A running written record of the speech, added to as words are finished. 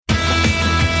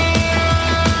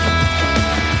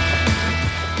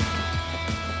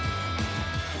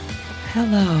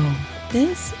Hello,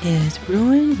 this is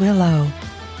Ruin Willow,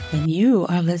 and you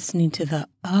are listening to the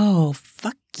Oh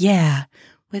Fuck Yeah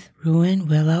with Ruin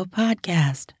Willow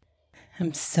podcast.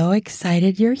 I'm so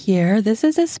excited you're here. This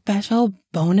is a special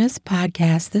bonus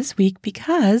podcast this week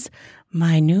because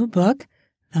my new book,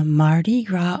 The Mardi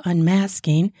Gras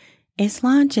Unmasking, is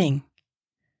launching.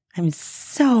 I'm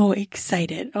so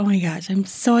excited. Oh my gosh, I'm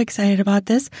so excited about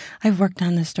this. I've worked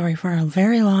on this story for a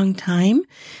very long time,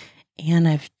 and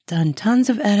I've done tons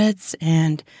of edits,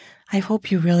 and I hope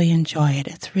you really enjoy it.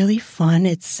 It's really fun.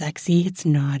 It's sexy. It's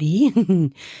naughty.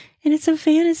 And it's a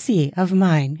fantasy of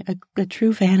mine, a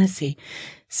true fantasy.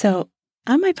 So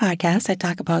on my podcast, I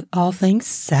talk about all things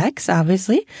sex,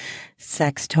 obviously,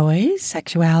 sex toys,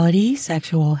 sexuality,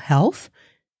 sexual health,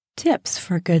 tips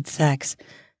for good sex,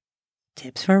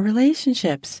 tips for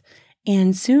relationships.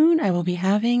 And soon I will be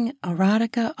having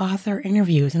erotica author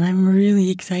interviews, and I'm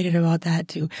really excited about that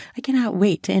too. I cannot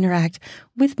wait to interact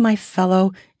with my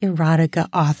fellow erotica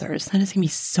authors. That is going to be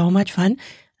so much fun.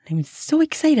 I'm so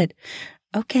excited.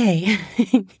 Okay.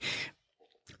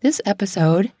 This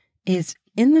episode is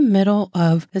in the middle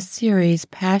of the series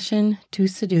Passion to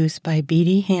Seduce by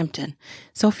B.D. Hampton.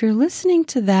 So if you're listening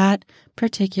to that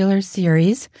particular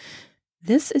series,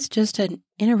 this is just an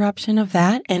interruption of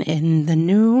that, and in the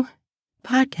new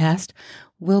podcast,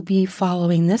 we'll be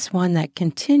following this one that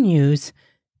continues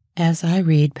as I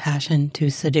read Passion to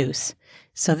Seduce.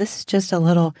 So this is just a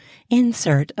little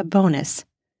insert, a bonus,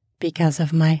 because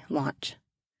of my launch.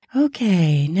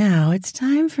 Okay, now it's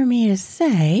time for me to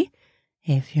say,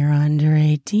 if you're under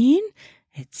 18,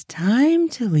 it's time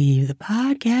to leave the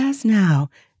podcast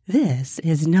now. This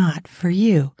is not for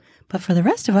you. But for the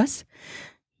rest of us,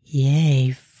 yay,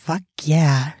 fuck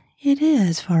yeah, it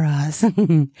is for us.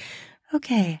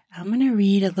 Okay, I'm going to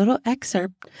read a little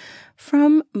excerpt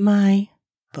from my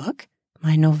book,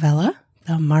 my novella,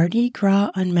 The Mardi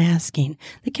Gras Unmasking.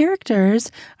 The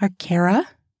characters are Kara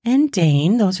and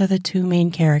Dane. Those are the two main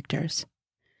characters.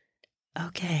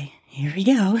 Okay, here we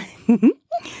go.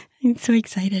 I'm so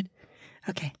excited.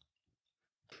 Okay.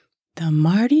 The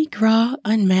Mardi Gras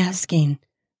Unmasking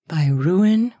by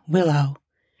Ruin Willow.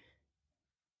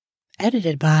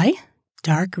 Edited by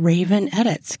Dark Raven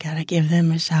Edits. Gotta give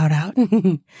them a shout out.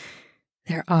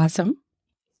 They're awesome.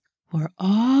 For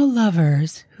all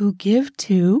lovers who give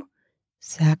to,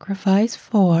 sacrifice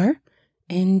for,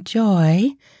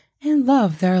 enjoy, and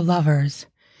love their lovers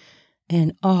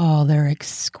in all their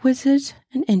exquisite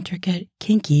and intricate,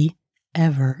 kinky,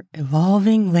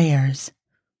 ever-evolving layers.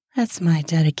 That's my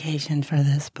dedication for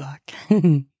this book.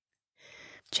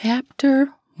 Chapter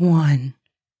 1.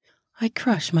 I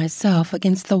crush myself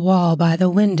against the wall by the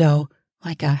window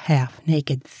like a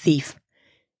half-naked thief.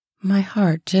 My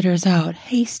heart jitters out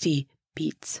hasty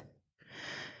beats.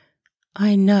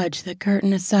 I nudge the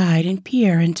curtain aside and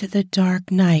peer into the dark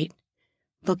night,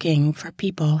 looking for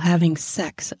people having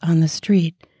sex on the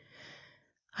street.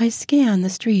 I scan the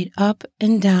street up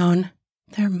and down.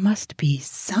 There must be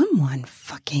someone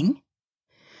fucking.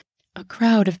 A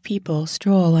crowd of people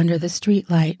stroll under the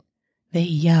streetlight. They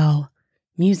yell.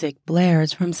 Music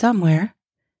blares from somewhere.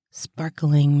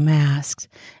 Sparkling masks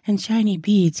and shiny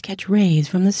beads catch rays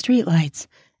from the streetlights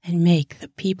and make the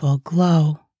people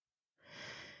glow.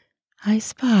 I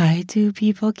spy two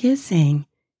people kissing.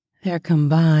 Their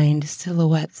combined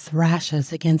silhouette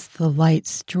thrashes against the light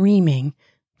streaming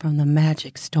from the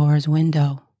magic store's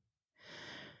window.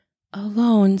 A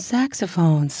lone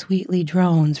saxophone sweetly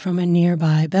drones from a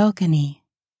nearby balcony.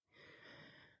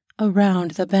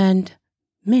 Around the bend,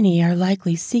 many are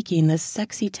likely seeking the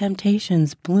sexy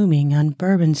temptations blooming on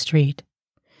Bourbon Street.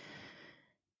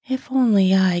 If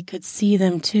only I could see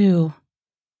them too,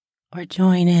 or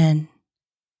join in.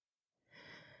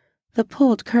 The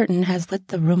pulled curtain has lit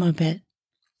the room a bit.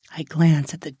 I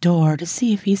glance at the door to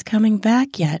see if he's coming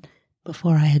back yet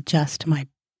before I adjust my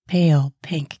pale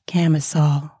pink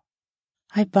camisole.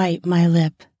 I bite my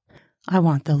lip. I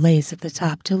want the lace at the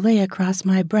top to lay across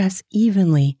my breasts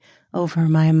evenly over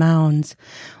my mounds,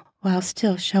 while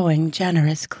still showing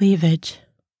generous cleavage.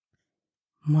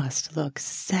 Must look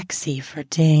sexy for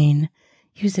Dane,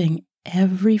 using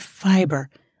every fiber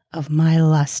of my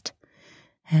lust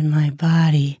and my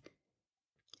body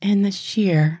and the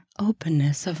sheer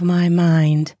openness of my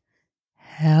mind.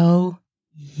 Hell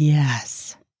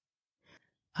yes.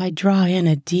 I draw in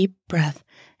a deep breath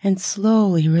and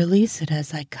slowly release it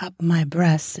as I cup my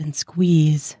breasts and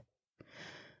squeeze.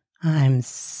 I'm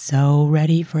so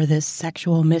ready for this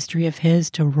sexual mystery of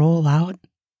his to roll out.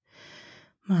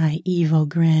 My evil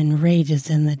grin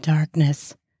rages in the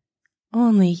darkness.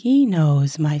 Only he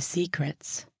knows my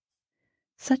secrets.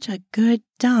 Such a good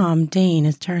dom Dane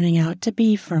is turning out to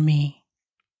be for me.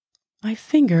 I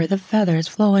finger the feathers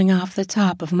flowing off the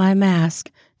top of my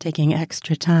mask, taking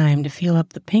extra time to feel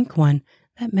up the pink one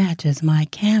that matches my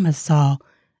camisole,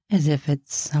 as if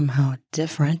it's somehow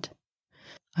different.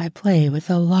 I play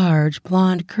with a large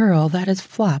blonde curl that is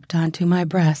flopped onto my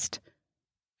breast.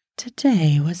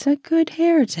 Today was a good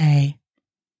hair day.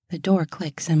 The door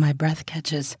clicks and my breath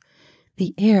catches.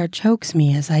 The air chokes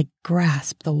me as I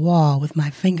grasp the wall with my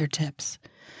fingertips.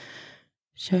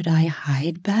 Should I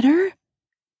hide better?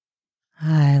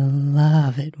 I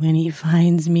love it when he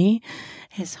finds me,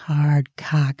 his hard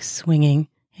cock swinging,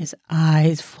 his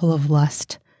eyes full of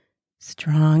lust,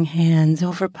 strong hands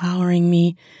overpowering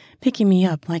me, picking me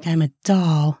up like I'm a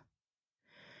doll.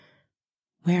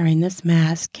 Wearing this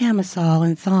mask, camisole,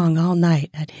 and thong all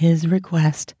night at his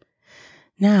request.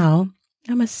 Now,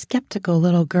 I'm a skeptical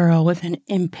little girl with an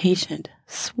impatient,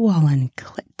 swollen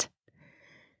clit.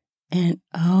 And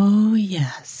oh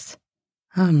yes,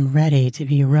 I'm ready to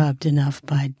be rubbed enough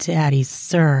by Daddy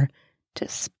Sir to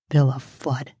spill a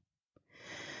flood.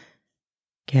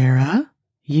 Kara,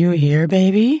 you here,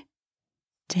 baby?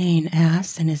 Dane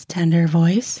asked in his tender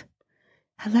voice.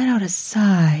 I let out a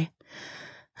sigh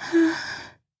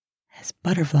as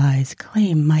butterflies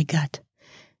claim my gut.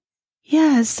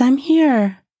 Yes, I'm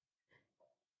here.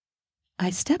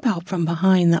 I step out from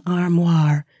behind the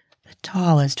armoire, the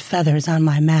tallest feathers on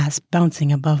my mask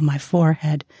bouncing above my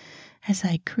forehead as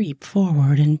I creep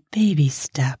forward in baby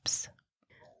steps.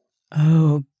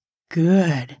 Oh,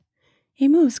 good. He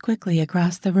moves quickly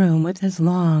across the room with his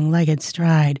long-legged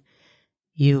stride.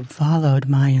 You followed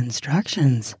my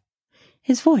instructions.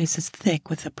 His voice is thick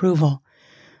with approval.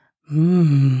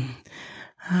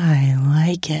 I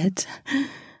like it.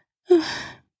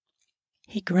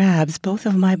 He grabs both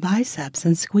of my biceps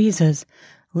and squeezes,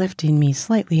 lifting me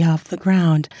slightly off the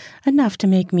ground, enough to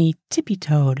make me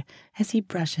tippy-toed as he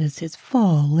brushes his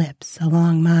full lips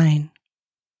along mine.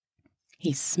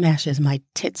 He smashes my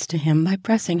tits to him by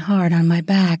pressing hard on my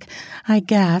back. I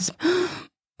gasp.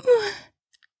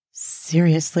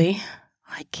 Seriously,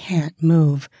 I can't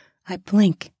move. I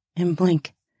blink and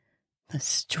blink. The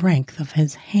strength of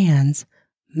his hands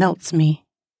melts me.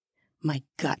 My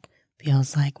gut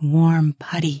feels like warm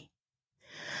putty.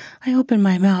 I open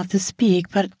my mouth to speak,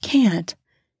 but can't.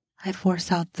 I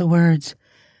force out the words,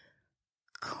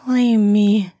 "Claim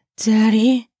me,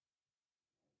 Daddy."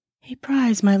 He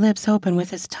pries my lips open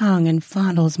with his tongue and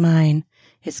fondles mine.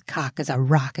 His cock is a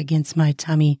rock against my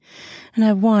tummy, and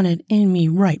I want it in me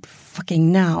right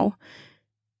fucking now.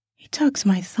 He tugs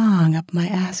my thong up my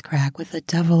ass crack with a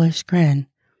devilish grin.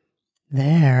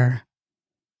 There.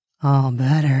 All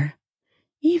better.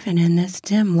 Even in this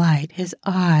dim light, his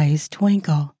eyes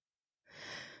twinkle.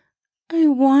 I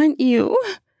want you,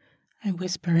 I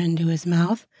whisper into his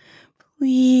mouth.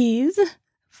 Please,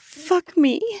 fuck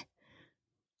me.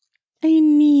 I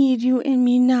need you in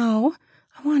me now.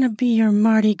 I want to be your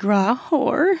Mardi Gras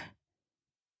whore.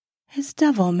 His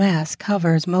devil mask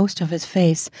covers most of his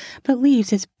face, but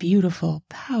leaves his beautiful,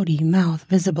 pouty mouth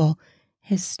visible,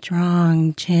 his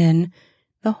strong chin,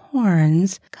 the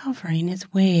horns covering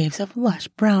his waves of lush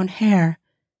brown hair.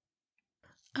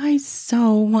 I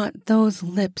so want those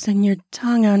lips and your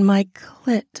tongue on my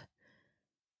clit.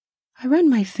 I run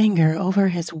my finger over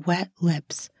his wet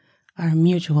lips, our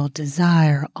mutual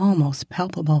desire almost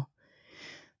palpable.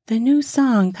 The new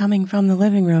song coming from the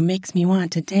living room makes me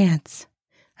want to dance.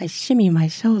 I shimmy my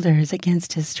shoulders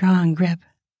against his strong grip.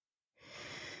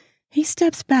 He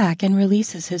steps back and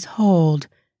releases his hold.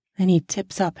 Then he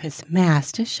tips up his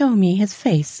mask to show me his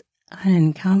face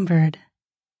unencumbered.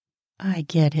 I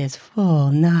get his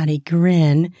full naughty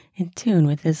grin in tune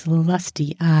with his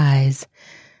lusty eyes.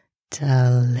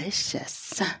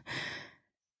 Delicious.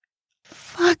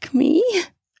 Fuck me,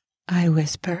 I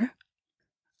whisper.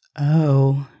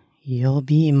 Oh, you'll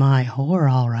be my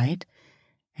whore all right,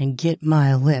 and get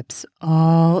my lips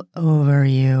all over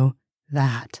you,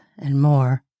 that and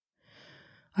more.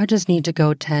 I just need to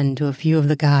go tend to a few of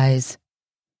the guys.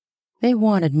 They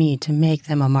wanted me to make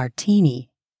them a martini.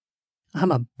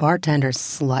 I'm a bartender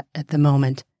slut at the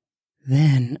moment.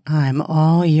 Then I'm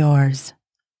all yours.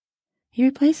 He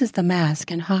replaces the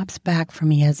mask and hops back for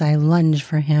me as I lunge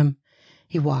for him.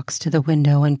 He walks to the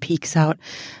window and peeks out,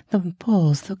 then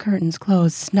pulls the curtains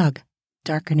closed snug,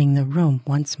 darkening the room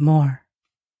once more.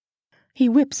 He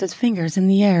whips his fingers in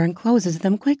the air and closes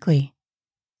them quickly.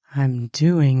 I'm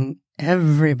doing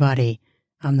everybody.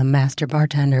 I'm the master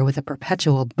bartender with a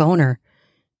perpetual boner.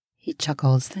 He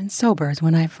chuckles, then sobers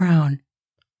when I frown.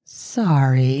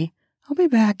 Sorry. I'll be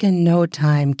back in no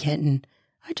time, kitten.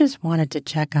 I just wanted to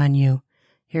check on you.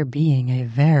 You're being a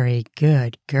very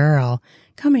good girl,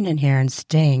 coming in here and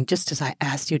staying just as I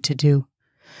asked you to do.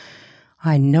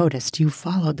 I noticed you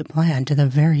followed the plan to the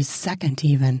very second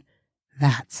even.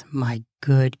 That's my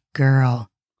good girl.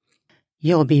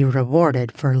 You'll be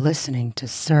rewarded for listening to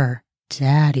Sir.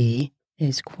 Daddy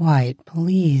is quite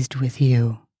pleased with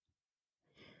you.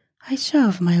 I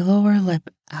shove my lower lip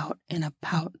out in a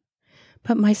pout,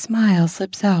 but my smile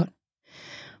slips out.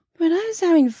 But I was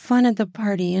having fun at the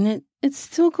party, and it's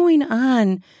still going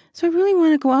on, so I really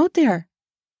want to go out there.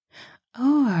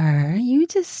 Or you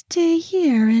just stay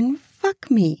here and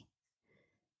fuck me.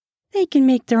 They can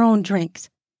make their own drinks.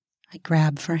 I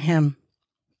grab for him.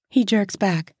 He jerks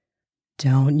back.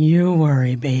 Don't you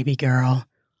worry, baby girl.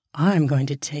 I'm going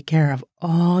to take care of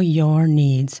all your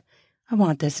needs. I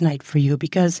want this night for you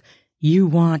because you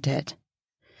want it.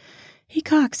 He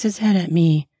cocks his head at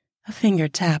me, a finger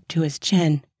tap to his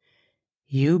chin.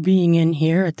 You being in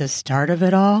here at the start of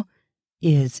it all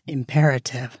is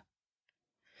imperative.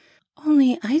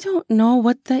 Only I don't know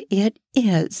what the it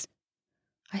is.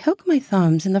 I hook my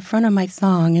thumbs in the front of my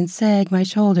thong and sag my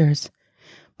shoulders.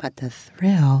 But the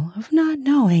thrill of not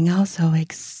knowing also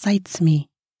excites me.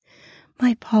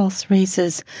 My pulse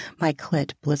races, my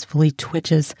clit blissfully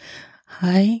twitches.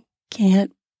 I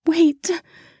can't wait.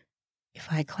 If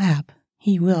I clap,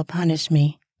 he will punish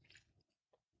me.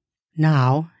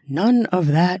 Now, none of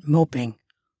that moping.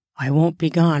 I won't be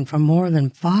gone for more than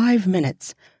 5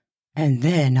 minutes, and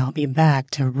then I'll be back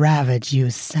to ravage you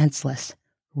senseless,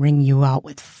 wring you out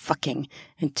with fucking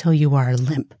until you are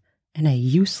limp and a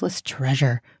useless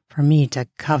treasure for me to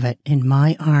covet in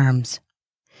my arms.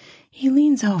 He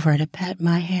leans over to pet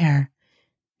my hair.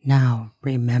 Now,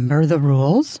 remember the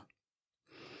rules?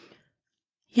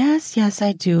 Yes,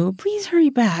 I do. Please hurry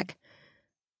back.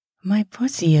 My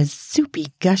pussy is soupy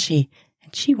gushy,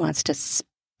 and she wants to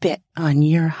spit on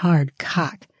your hard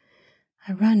cock.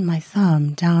 I run my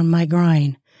thumb down my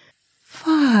groin.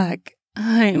 Fuck,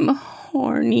 I'm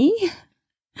horny.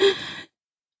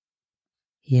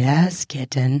 Yes,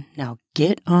 kitten. Now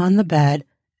get on the bed,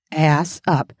 ass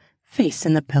up, face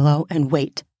in the pillow, and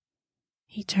wait.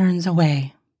 He turns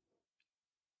away.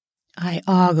 I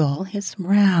ogle his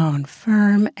round,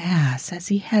 firm ass as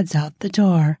he heads out the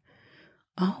door.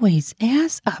 Always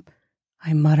ass up,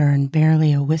 I mutter in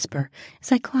barely a whisper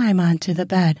as I climb onto the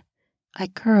bed. I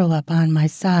curl up on my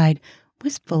side,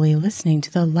 wistfully listening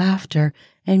to the laughter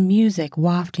and music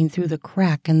wafting through the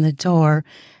crack in the door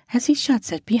as he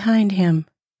shuts it behind him.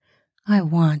 I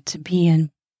want to be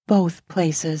in both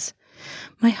places.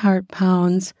 My heart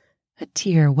pounds. A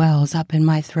tear wells up in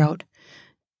my throat.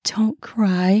 Don't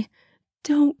cry.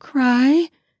 Don't cry.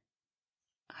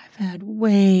 I've had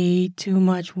way too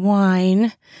much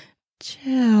wine.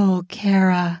 Chill,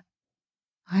 Kara.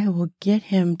 I will get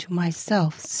him to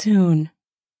myself soon.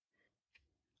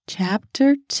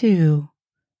 Chapter 2.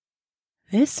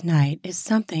 This night is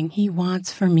something he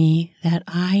wants for me that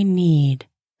I need.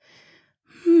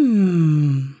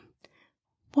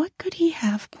 What could he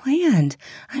have planned?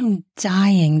 I'm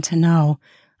dying to know.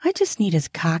 I just need his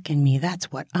cock in me,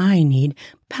 that's what I need,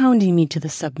 pounding me to the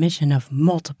submission of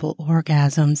multiple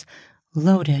orgasms,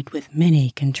 loaded with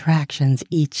many contractions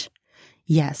each.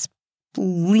 Yes,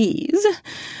 please.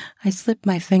 I slip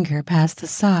my finger past the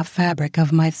soft fabric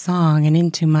of my thong and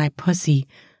into my pussy.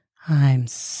 I'm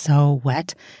so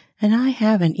wet, and I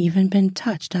haven't even been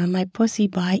touched on my pussy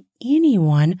by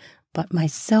anyone but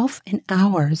myself in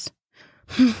hours.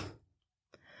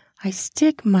 I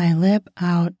stick my lip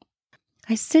out.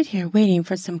 I sit here waiting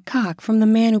for some cock from the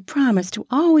man who promised to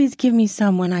always give me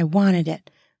some when I wanted it,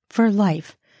 for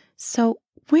life. So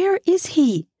where is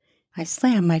he? I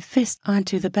slam my fist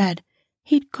onto the bed.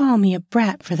 He'd call me a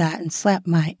brat for that and slap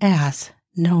my ass,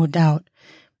 no doubt.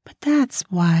 But that's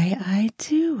why I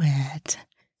do it.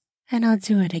 And I'll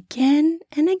do it again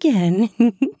and again.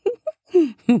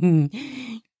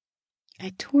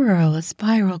 I twirl a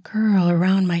spiral curl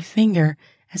around my finger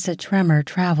as a tremor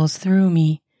travels through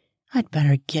me. I'd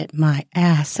better get my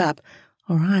ass up,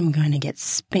 or I'm going to get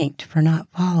spanked for not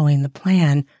following the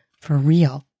plan for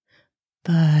real.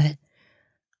 But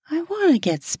I want to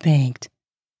get spanked.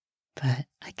 But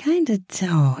I kinda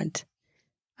don't.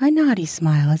 I naughty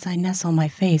smile as I nestle my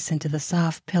face into the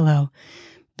soft pillow,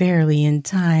 barely in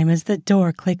time as the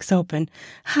door clicks open.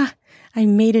 Ha! I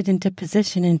made it into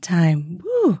position in time.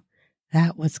 Woo!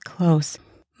 That was close.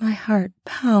 My heart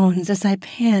pounds as I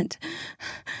pant.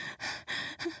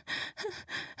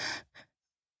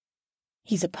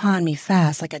 He's upon me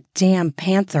fast like a damn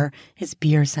panther. His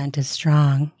beer scent is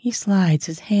strong. He slides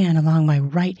his hand along my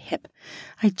right hip.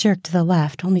 I jerk to the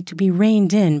left, only to be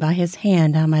reined in by his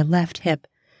hand on my left hip.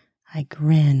 I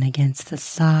grin against the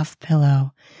soft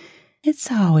pillow.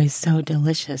 It's always so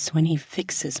delicious when he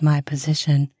fixes my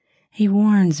position, He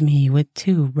warns me with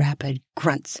 2 rapid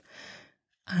grunts.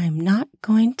 I'm not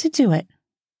going to do it.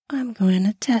 I'm going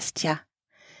to test ya.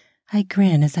 I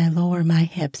grin as I lower my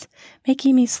hips,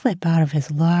 making me slip out of his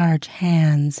large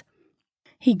hands.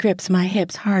 He grips my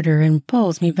hips harder and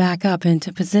pulls me back up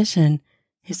into position.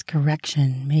 His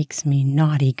correction makes me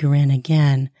naughty grin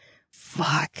again.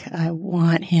 Fuck, I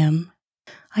want him.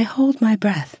 I hold my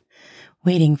breath,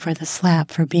 waiting for the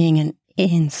slap for being an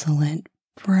insolent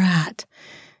brat.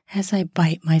 As I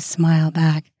bite my smile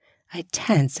back, I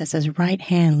tense as his right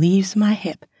hand leaves my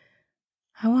hip.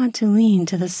 I want to lean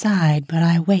to the side, but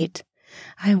I wait.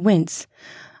 I wince.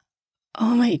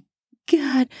 Oh my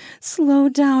God, slow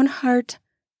down, heart.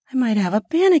 I might have a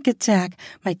panic attack.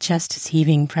 My chest is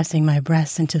heaving, pressing my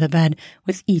breasts into the bed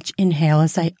with each inhale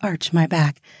as I arch my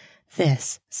back.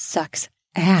 This sucks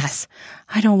ass.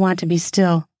 I don't want to be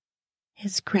still.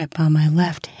 His grip on my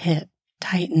left hip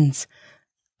tightens.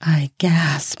 I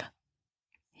gasp.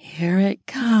 Here it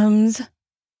comes.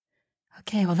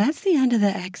 Okay, well, that's the end of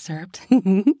the excerpt.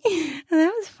 That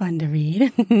was fun to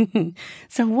read.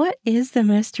 So what is the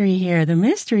mystery here? The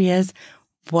mystery is,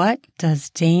 what does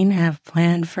Dane have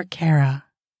planned for Kara?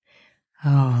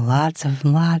 Oh, lots of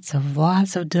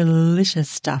delicious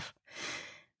stuff.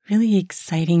 Really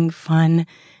exciting, fun.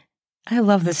 I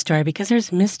love this story because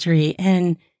there's mystery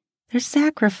and there's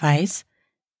sacrifice.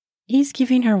 He's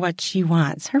giving her what she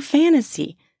wants, her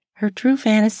fantasy, her true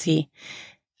fantasy.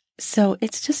 So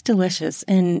it's just delicious,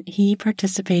 and he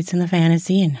participates in the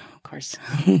fantasy, and of course,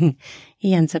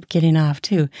 he ends up getting off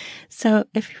too. So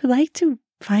if you'd like to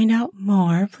find out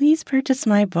more, please purchase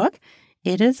my book.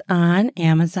 It is on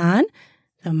Amazon,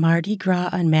 The Mardi Gras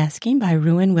Unmasking by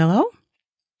Ruin Willow.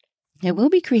 I will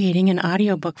be creating an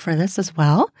audiobook for this as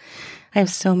well. I have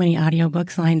so many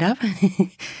audiobooks lined up.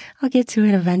 I'll get to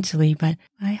it eventually, but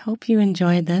I hope you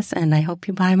enjoyed this, and I hope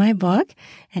you buy my book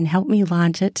and help me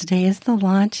launch it. Today is the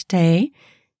launch day.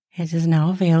 It is now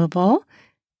available,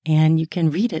 and you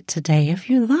can read it today if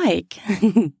you like.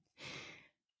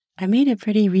 I made it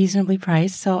pretty reasonably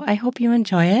priced, so I hope you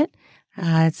enjoy it.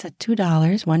 It's at $2,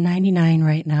 $1.99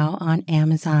 right now on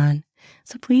Amazon.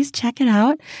 So please check it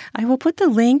out. I will put the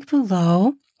link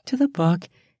below to the book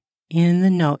in the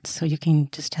notes so you can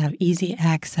just have easy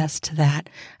access to that.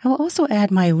 I will also add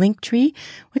my link tree,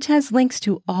 which has links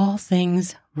to all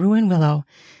things Ruin Willow,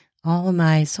 all of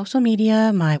my social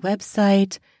media, my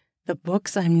website, the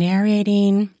books I'm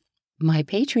narrating, my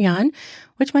Patreon,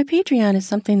 which my Patreon is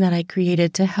something that I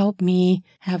created to help me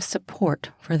have support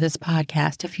for this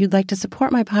podcast. If you'd like to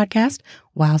support my podcast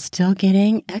while still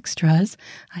getting extras,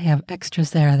 I have extras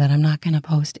there that I'm not going to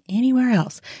post anywhere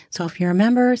else. So if you're a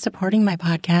member supporting my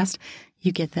podcast,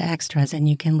 you get the extras and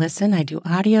you can listen. I do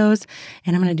audios,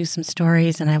 and I'm going to do some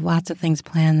stories, and I have lots of things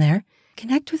planned there.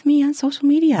 Connect with me on social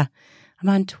media. I'm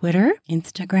on Twitter,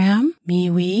 Instagram,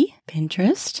 MeWe,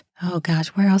 Pinterest. Oh gosh,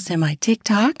 where else am I?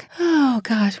 TikTok. Oh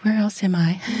gosh, where else am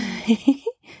I?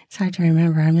 It's hard to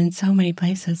remember. I'm in so many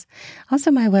places.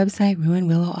 Also my website,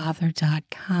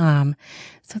 ruinwillowauthor.com.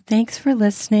 So thanks for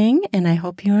listening, and I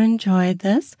hope you enjoyed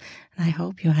this, and I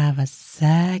hope you have a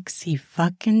sexy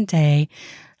fucking day.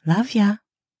 Love ya.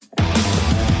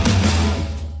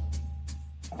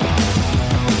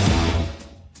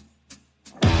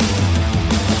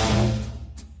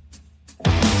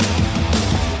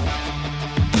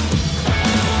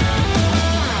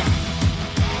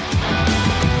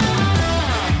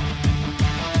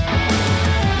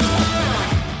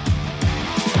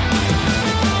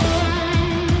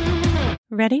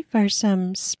 Ready for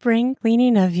some spring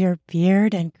cleaning of your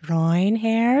beard and groin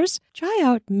hairs? Try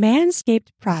out Manscaped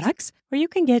products, where you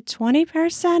can get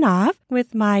 20% off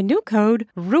with my new code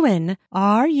RUAN,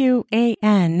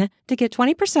 RUAN, to get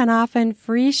 20% off and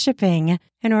free shipping.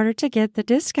 In order to get the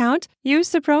discount, use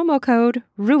the promo code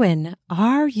RUAN,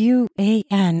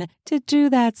 RUAN, to do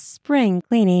that spring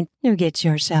cleaning to get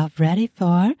yourself ready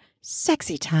for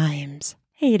sexy times.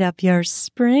 Heat up your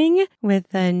spring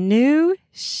with a new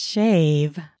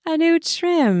shave, a new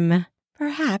trim.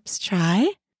 Perhaps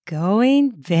try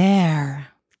going bare.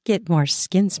 Get more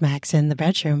skin smacks in the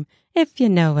bedroom, if you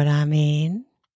know what I mean.